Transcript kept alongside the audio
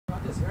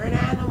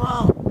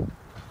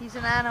He's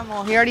an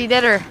animal. He already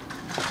did her.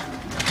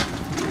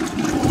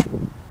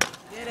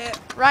 Did it.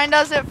 Ryan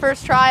does it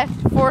first try,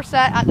 4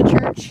 set at the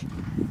church.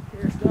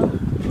 Here's go.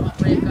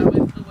 Wait, gotta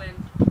wait for the wind.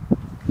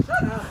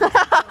 Shut up.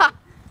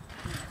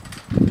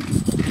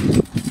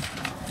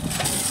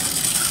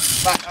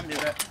 But I'm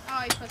doing it.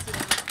 Oh, he puts it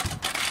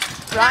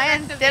in.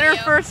 Ryan did her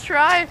first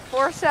try,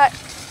 4 set.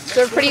 It's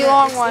a pretty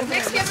long one.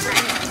 Next, give it a ring.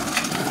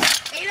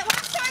 Ate it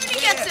last time and he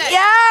gets it.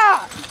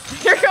 Yeah!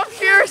 Here comes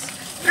Pierce.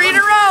 3 in a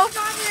row.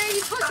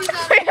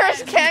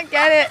 Pierce can't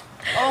get it.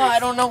 Oh, I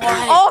don't know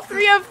why. All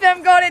 3 of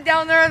them got it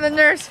down there, and then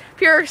there's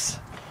Pierce.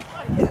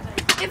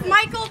 If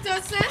Michael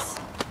does this,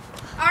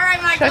 all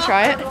right, Michael. Should I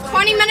try it?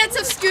 20 minutes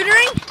of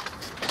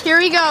scootering. Here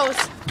he goes.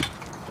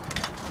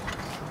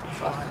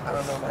 I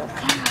don't know, man.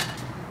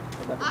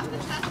 I'll have to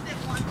test it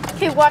once.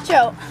 Okay, watch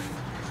out.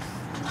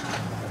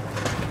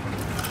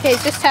 Okay,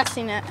 he's just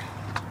testing it.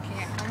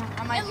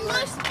 It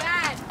looks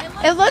bad.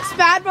 It looks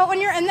bad, but when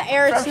you're in the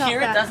air, it's From not here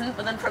bad. it doesn't,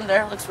 but then from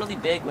there it looks really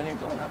big when you're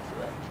going up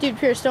to it. Dude,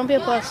 Pierce, don't be a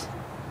puss.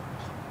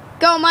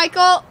 Go,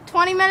 Michael.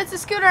 20 minutes of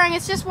scootering.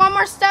 It's just one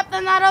more step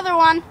than that other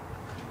one.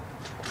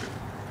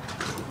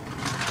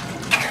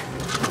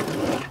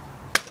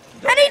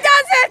 And he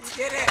does it!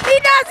 He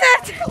does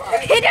it!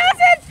 He does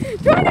it!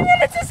 20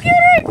 minutes of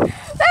scootering!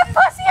 That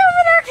pussy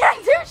over there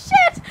can't do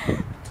shit!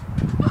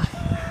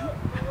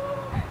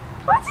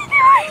 What's he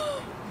doing?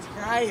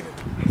 Right.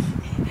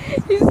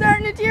 He's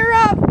starting to tear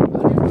up.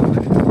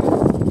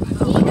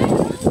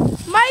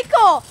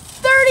 Michael,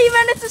 30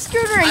 minutes of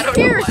scootering. I don't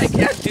Pierce, know, I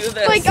can't do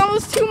this. like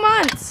almost 2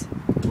 months.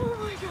 Oh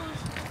my god.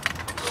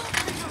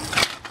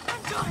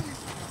 I'm done.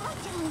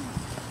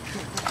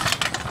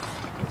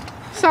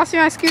 Saucy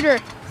my scooter.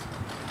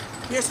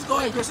 Pierce is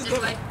going.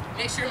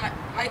 Make sure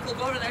Michael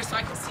go over there so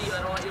I can see you. I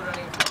don't want you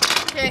running.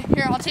 Okay,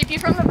 here, I'll take you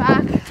from the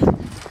back.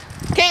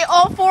 Okay,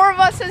 all 4 of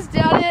us has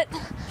done it.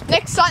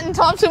 Nick Sutton,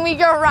 Thompson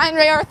Weger, Ryan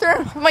Ray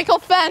Arthur, Michael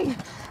Fenn.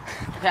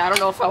 Okay, I don't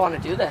know if I want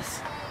to do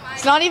this.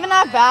 It's not even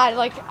that bad.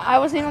 Like, I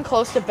wasn't even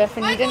close to Biff,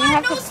 and you didn't even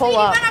have to pull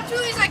up.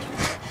 He's like,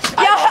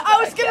 Yeah, I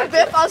was gonna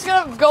Biff. I was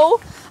gonna go.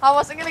 I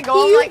wasn't gonna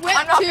go. I'm You like, went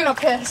I'm not too. gonna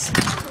piss.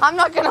 I'm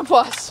not gonna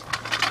puss.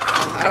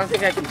 I don't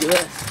think I can do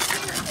this.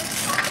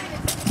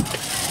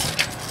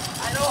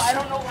 I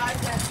don't know why I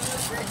can't do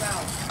this right now.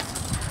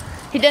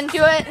 He didn't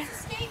do it.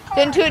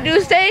 Didn't do it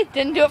Tuesday.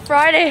 Didn't do it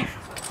Friday.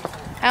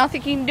 I don't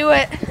think he can do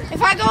it.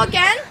 if I go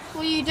again,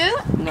 will you do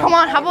it? No. Come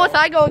on, how about if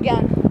I go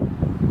again?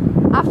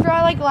 After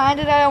I like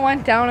landed, I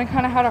went down and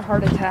kind of had a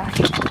heart attack.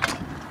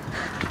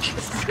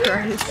 Jesus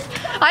Christ.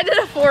 I did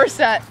a 4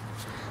 set.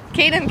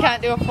 Caden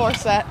can't do a 4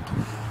 set.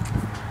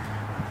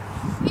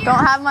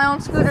 Don't have my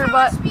own scooter,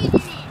 but Speed you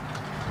need.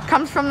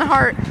 comes from the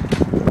heart.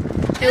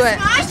 Do it.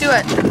 Just do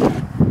it.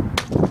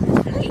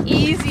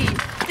 Easy.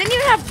 Didn't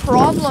even have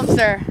problems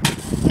there.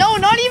 No,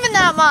 not even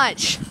that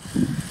much.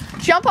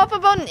 Jump up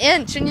about an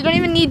inch and you don't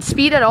even need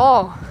speed at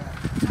all.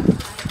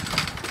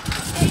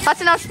 That's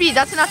enough speed.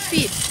 That's enough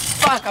speed.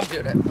 Fuck, I'm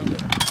doing it.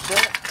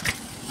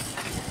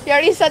 You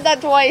already said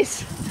that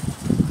twice.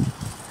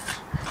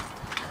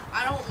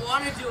 I don't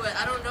want to do it.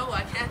 I don't know.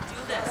 I can't do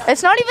this.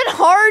 It's not even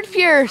hard,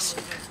 Pierce.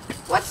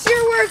 What's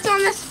your words on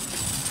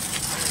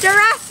this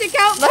Jurassic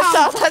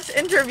outcome? Let's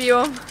interview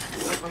him.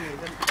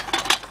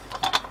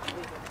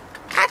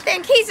 I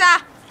think he's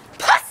a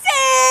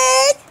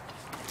pussy!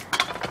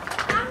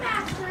 I'm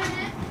mastering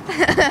it.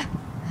 I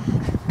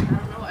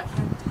don't know. I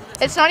can't do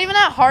this. It's not even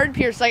that hard,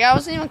 Pierce. Like, I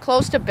wasn't even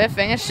close to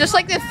biffing. It's just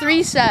like the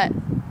 3 set.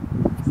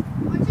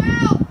 Watch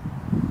out!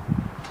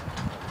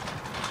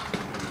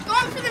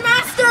 Going for the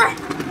master!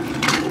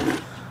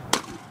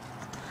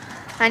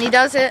 And he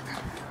does it.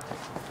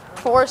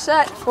 4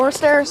 set, 4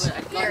 stairs.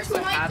 Here's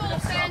Michael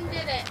Fenn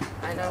did it.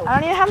 I know. I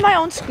don't even have my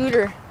own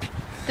scooter.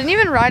 Didn't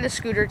even ride a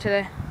scooter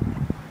today.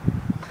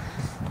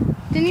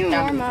 Didn't even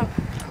warm up.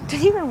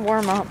 Didn't even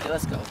warm up. Okay,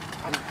 let's go.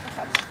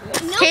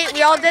 Kate,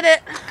 we all did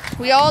it.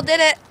 We all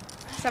did it.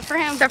 Except for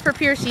him. Except for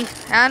Piercy.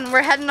 And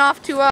we're heading off to